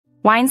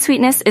Wine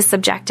sweetness is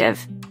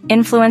subjective,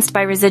 influenced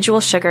by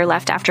residual sugar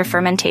left after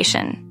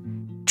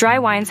fermentation. Dry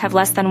wines have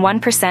less than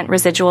 1%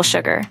 residual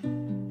sugar.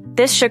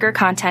 This sugar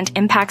content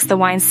impacts the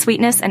wine's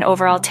sweetness and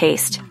overall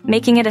taste,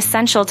 making it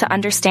essential to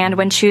understand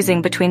when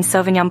choosing between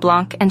Sauvignon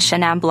Blanc and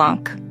Chenin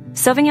Blanc.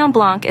 Sauvignon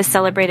Blanc is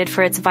celebrated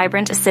for its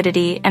vibrant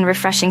acidity and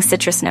refreshing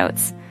citrus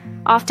notes,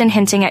 often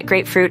hinting at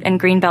grapefruit and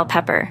green bell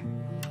pepper.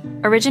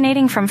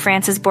 Originating from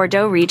France's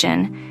Bordeaux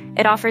region,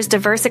 it offers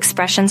diverse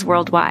expressions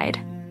worldwide.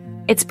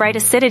 Its bright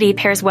acidity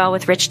pairs well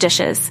with rich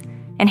dishes,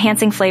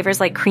 enhancing flavors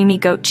like creamy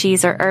goat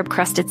cheese or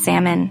herb-crusted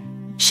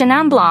salmon.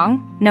 Chenin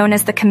Blanc, known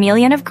as the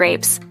chameleon of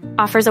grapes,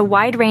 offers a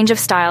wide range of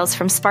styles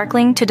from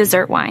sparkling to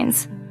dessert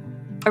wines.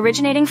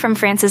 Originating from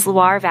France's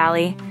Loire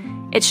Valley,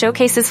 it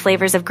showcases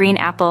flavors of green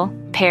apple,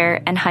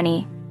 pear, and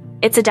honey.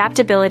 Its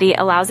adaptability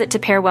allows it to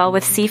pair well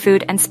with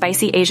seafood and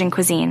spicy Asian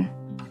cuisine.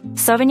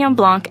 Sauvignon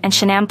Blanc and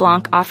Chenin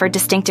Blanc offer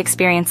distinct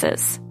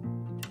experiences.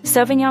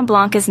 Sauvignon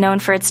Blanc is known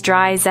for its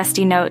dry,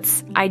 zesty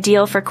notes,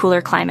 ideal for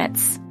cooler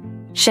climates.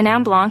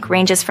 Chenin Blanc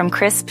ranges from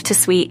crisp to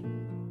sweet,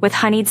 with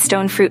honeyed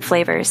stone fruit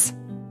flavors.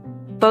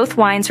 Both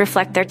wines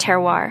reflect their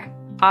terroir,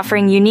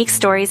 offering unique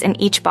stories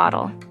in each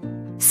bottle.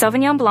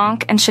 Sauvignon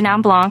Blanc and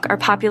Chenin Blanc are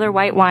popular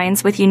white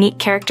wines with unique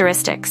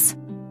characteristics.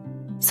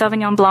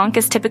 Sauvignon Blanc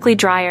is typically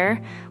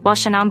drier, while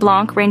Chenin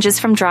Blanc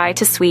ranges from dry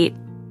to sweet.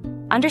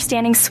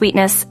 Understanding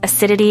sweetness,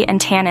 acidity, and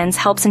tannins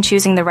helps in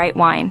choosing the right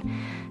wine.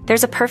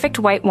 There's a perfect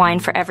white wine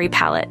for every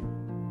palate.